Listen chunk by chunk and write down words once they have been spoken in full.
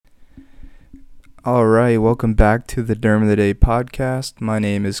All right, welcome back to the Derm of the Day podcast. My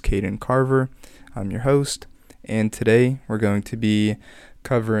name is Caden Carver. I'm your host, and today we're going to be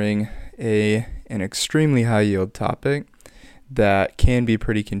covering an extremely high yield topic that can be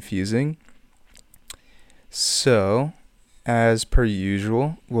pretty confusing. So, as per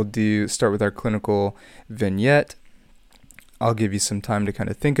usual, we'll start with our clinical vignette. I'll give you some time to kind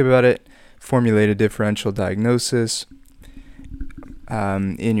of think about it, formulate a differential diagnosis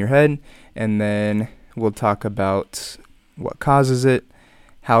in your head, and then we'll talk about what causes it,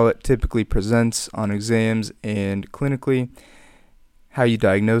 how it typically presents on exams and clinically, how you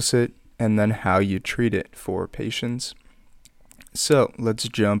diagnose it, and then how you treat it for patients. So let's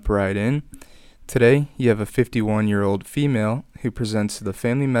jump right in. Today, you have a 51-year-old female who presents to the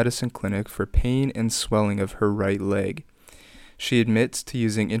family medicine clinic for pain and swelling of her right leg. She admits to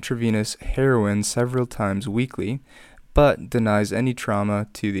using intravenous heroin several times weekly, but denies any trauma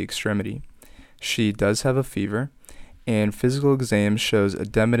to the extremity. She does have a fever, and physical exam shows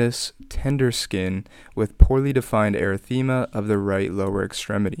edematous, tender skin with poorly defined erythema of the right lower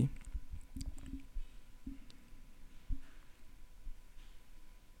extremity.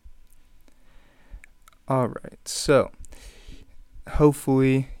 Alright, so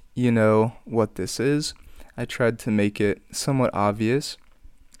hopefully you know what this is. I tried to make it somewhat obvious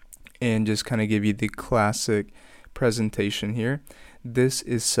and just kind of give you the classic presentation here. This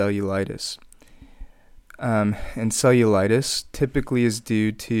is cellulitis. And cellulitis typically is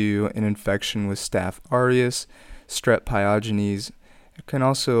due to an infection with Staph aureus, Strep pyogenes. It can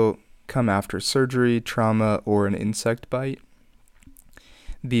also come after surgery, trauma, or an insect bite.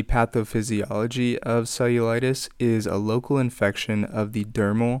 The pathophysiology of cellulitis is a local infection of the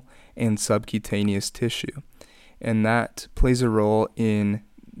dermal and subcutaneous tissue, and that plays a role in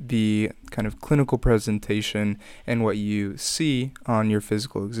the kind of clinical presentation and what you see on your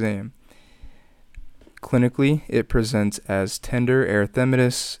physical exam. Clinically, it presents as tender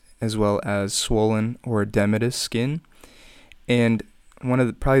erythematous as well as swollen or edematous skin. And one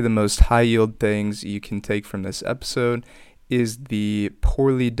of probably the most high yield things you can take from this episode is the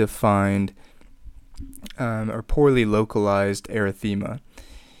poorly defined or poorly localized erythema.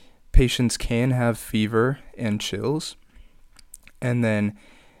 Patients can have fever and chills, and then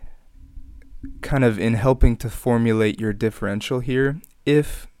kind of in helping to formulate your differential here,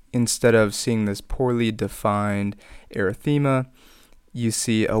 if instead of seeing this poorly defined erythema, you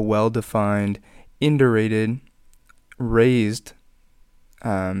see a well-defined, indurated, raised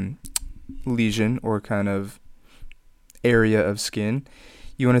lesion or kind of area of skin,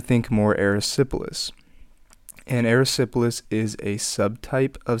 you want to think more erysipelas. And erysipelas is a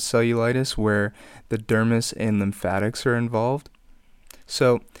subtype of cellulitis where the dermis and lymphatics are involved.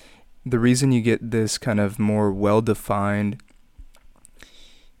 So the reason you get this kind of more well-defined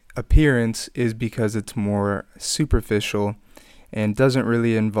appearance is because it's more superficial and doesn't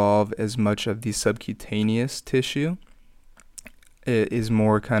really involve as much of the subcutaneous tissue. It is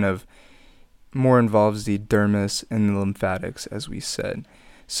more involves the dermis and the lymphatics, as we said.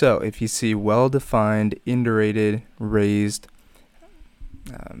 So if you see well-defined, indurated, raised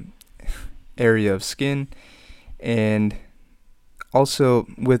area of skin, and also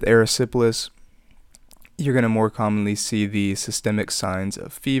with erysipelas, you're going to more commonly see the systemic signs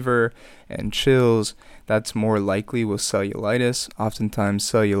of fever and chills. That's more likely with cellulitis. Oftentimes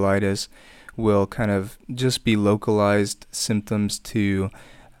cellulitis will kind of just be localized symptoms to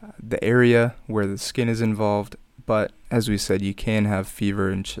the area where the skin is involved, but as we said, you can have fever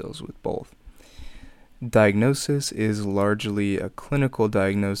and chills with both. Diagnosis is largely a clinical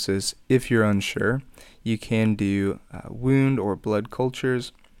diagnosis. If you're unsure, you can do wound or blood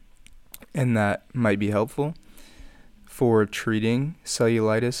cultures, and that might be helpful for treating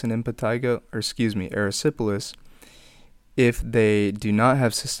cellulitis and erysipelas if they do not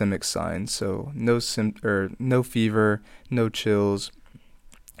have systemic signs, so no fever, no chills.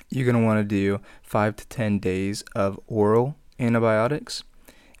 You're going to want to do 5 to 10 days of oral antibiotics.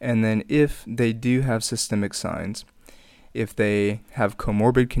 And then if they do have systemic signs, if they have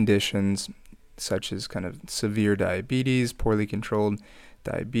comorbid conditions such as kind of severe diabetes, poorly controlled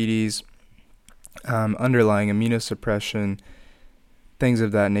diabetes, underlying immunosuppression, things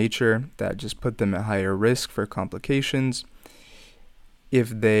of that nature that just put them at higher risk for complications, if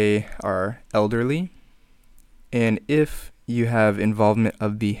they are elderly, and if you have involvement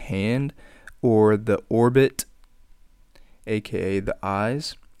of the hand or the orbit, aka the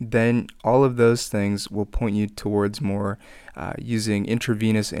eyes, then all of those things will point you towards more using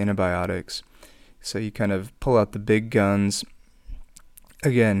intravenous antibiotics. So you kind of pull out the big guns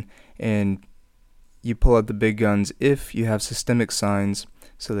again, and you pull out the big guns if you have systemic signs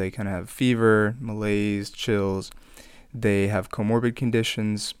So they kind of have fever, malaise, chills. They have comorbid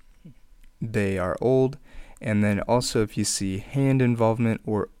conditions. They are old. And then also if you see hand involvement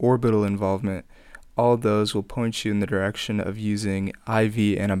or orbital involvement, all those will point you in the direction of using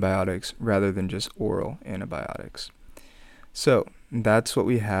IV antibiotics rather than just oral antibiotics. So that's what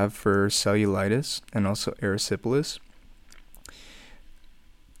we have for cellulitis and also erysipelas.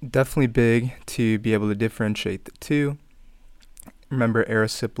 Definitely big to be able to differentiate the two. Remember,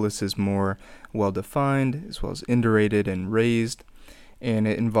 erysipelas is more well-defined as well as indurated and raised, and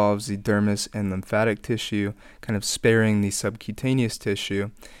it involves the dermis and lymphatic tissue, kind of sparing the subcutaneous tissue.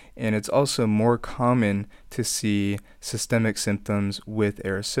 And it's also more common to see systemic symptoms with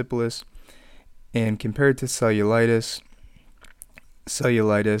erysipelas. And compared to cellulitis,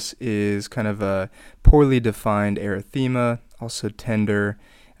 cellulitis is kind of a poorly defined erythema, also tender,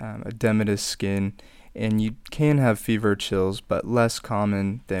 edematous skin, and you can have fever, chills, but less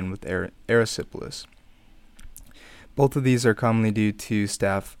common than with erysipelas. Both of these are commonly due to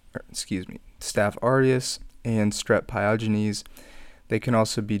Staph aureus and strep pyogenes. They can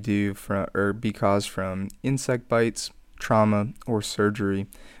also be be caused from insect bites, trauma, or surgery,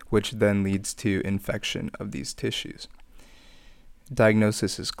 which then leads to infection of these tissues.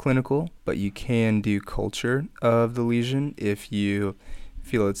 Diagnosis is clinical, but you can do culture of the lesion if you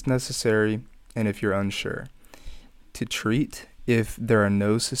feel it's necessary and if you're unsure. To treat, if there are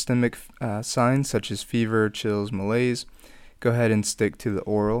no systemic signs such as fever, chills, malaise, go ahead and stick to the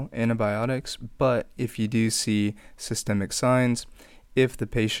oral antibiotics. But if you do see systemic signs, if the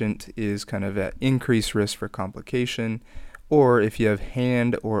patient is kind of at increased risk for complication, or if you have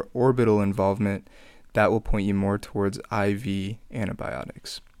hand or orbital involvement, that will point you more towards IV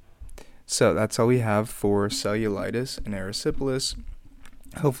antibiotics. So that's all we have for cellulitis and erysipelas.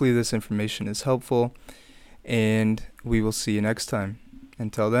 Hopefully this information is helpful, and we will see you next time.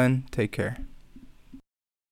 Until then, take care.